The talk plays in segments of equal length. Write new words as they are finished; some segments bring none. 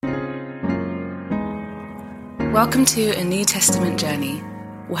Welcome to a New Testament journey.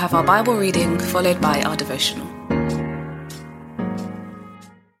 We'll have our Bible reading followed by our devotional.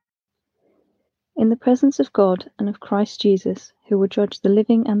 In the presence of God and of Christ Jesus, who will judge the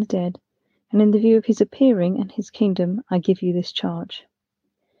living and the dead, and in the view of his appearing and his kingdom, I give you this charge.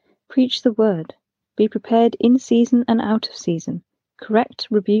 Preach the word. Be prepared in season and out of season. Correct,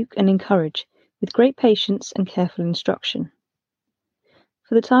 rebuke, and encourage, with great patience and careful instruction.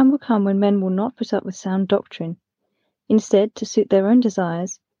 For the time will come when men will not put up with sound doctrine. Instead, to suit their own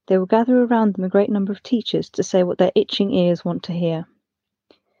desires, they will gather around them a great number of teachers to say what their itching ears want to hear.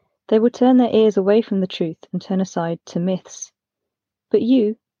 They will turn their ears away from the truth and turn aside to myths. But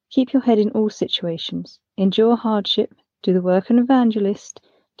you, keep your head in all situations, endure hardship, do the work of an evangelist,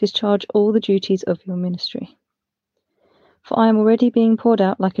 discharge all the duties of your ministry. For I am already being poured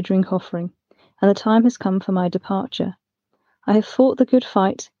out like a drink offering, and the time has come for my departure. I have fought the good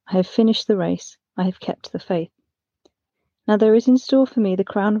fight, I have finished the race, I have kept the faith. Now there is in store for me the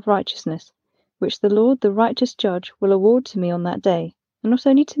crown of righteousness, which the Lord, the righteous judge, will award to me on that day, and not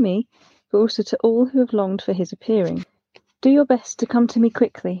only to me, but also to all who have longed for his appearing. Do your best to come to me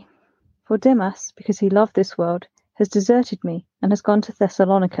quickly, for Demas, because he loved this world, has deserted me and has gone to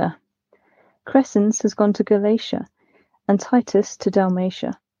Thessalonica. Crescens has gone to Galatia, and Titus to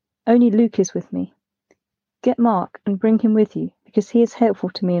Dalmatia. Only Luke is with me. Get Mark and bring him with you, because he is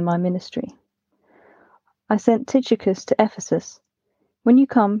helpful to me in my ministry. I sent Tychicus to Ephesus. When you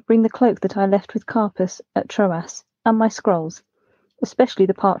come, bring the cloak that I left with Carpus at Troas, and my scrolls, especially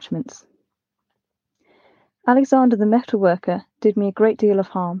the parchments. Alexander the metalworker did me a great deal of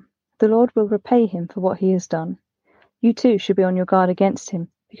harm. The Lord will repay him for what he has done. You too should be on your guard against him,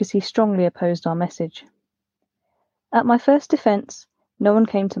 because he strongly opposed our message. At my first defense, no one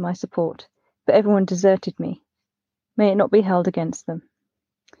came to my support, but everyone deserted me. May it not be held against them.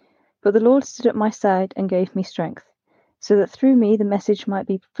 But the Lord stood at my side and gave me strength, so that through me the message might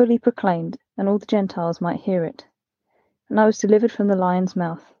be fully proclaimed, and all the Gentiles might hear it. And I was delivered from the lion's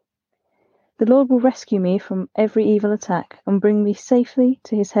mouth. The Lord will rescue me from every evil attack, and bring me safely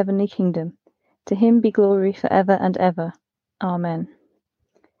to his heavenly kingdom. To him be glory for ever and ever. Amen.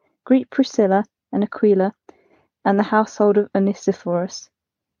 Greet Priscilla and Aquila, and the household of Onesiphorus.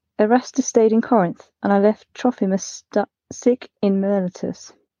 Erastus stayed in Corinth, and I left Trophimus sick in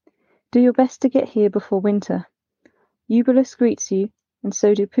Miletus. Do your best to get here before winter. Eubulus greets you, and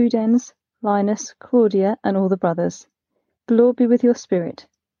so do Pudens, Linus, Claudia, and all the brothers. The Lord be with your spirit.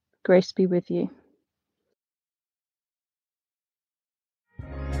 Grace be with you.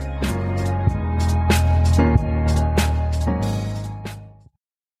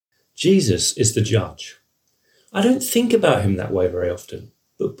 Jesus is the judge. I don't think about him that way very often,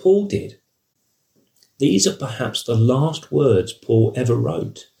 but Paul did. These are perhaps the last words Paul ever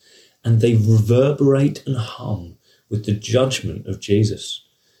wrote, and they reverberate and hum with the judgment of Jesus.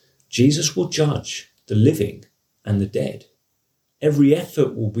 Jesus will judge the living and the dead. Every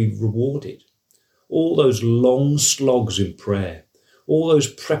effort will be rewarded. All those long slogs in prayer, all those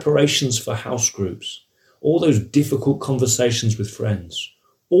preparations for house groups, all those difficult conversations with friends,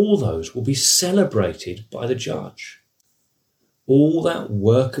 all those will be celebrated by the judge. All that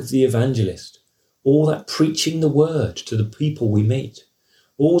work of the evangelist, all that preaching the word to the people we meet,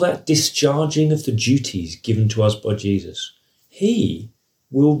 all that discharging of the duties given to us by Jesus, he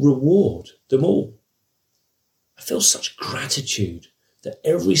will reward them all. I feel such gratitude that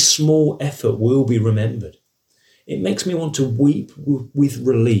every small effort will be remembered. It makes me want to weep with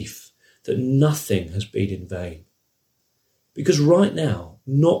relief that nothing has been in vain. Because right now,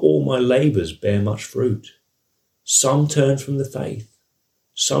 not all my labours bear much fruit. Some turn from the faith.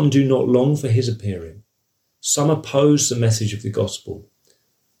 Some do not long for his appearing. Some oppose the message of the gospel.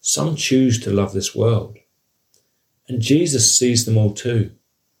 Some choose to love this world. And Jesus sees them all too.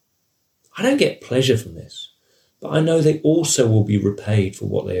 I don't get pleasure from this, but I know they also will be repaid for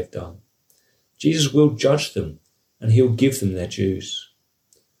what they have done. Jesus will judge them, and he'll give them their dues.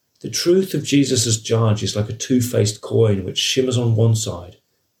 The truth of Jesus' judge is like a two-faced coin which shimmers on one side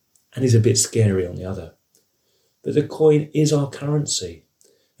and is a bit scary on the other. But the coin is our currency,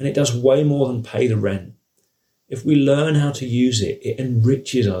 and it does way more than pay the rent. If we learn how to use it, it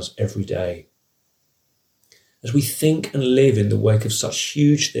enriches us every day. As we think and live in the wake of such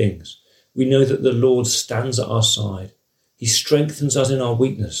huge things, we know that the Lord stands at our side. He strengthens us in our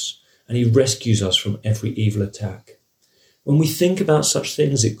weakness, and he rescues us from every evil attack. When we think about such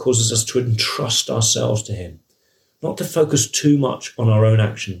things, it causes us to entrust ourselves to him, not to focus too much on our own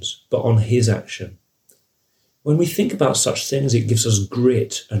actions, but on his action. When we think about such things, it gives us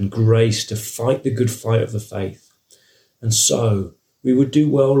grit and grace to fight the good fight of the faith. And so we would do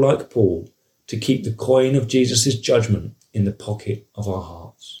well, like Paul, to keep the coin of Jesus' judgment in the pocket of our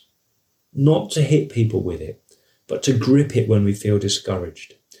hearts. Not to hit people with it, but to grip it when we feel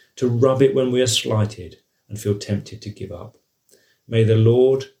discouraged, to rub it when we are slighted and feel tempted to give up. May the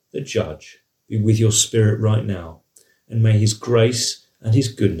Lord, the Judge, be with your spirit right now, and may his grace and his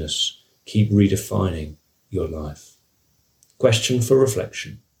goodness keep redefining your life. Question for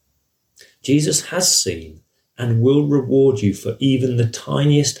reflection. Jesus has seen and will reward you for even the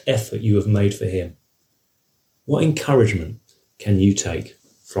tiniest effort you have made for him. What encouragement can you take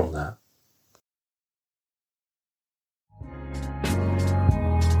from that?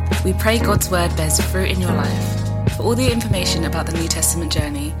 We pray God's word bears fruit in your life. For all the information about the New Testament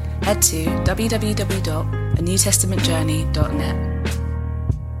Journey, head to www.anewtestamentjourney.net.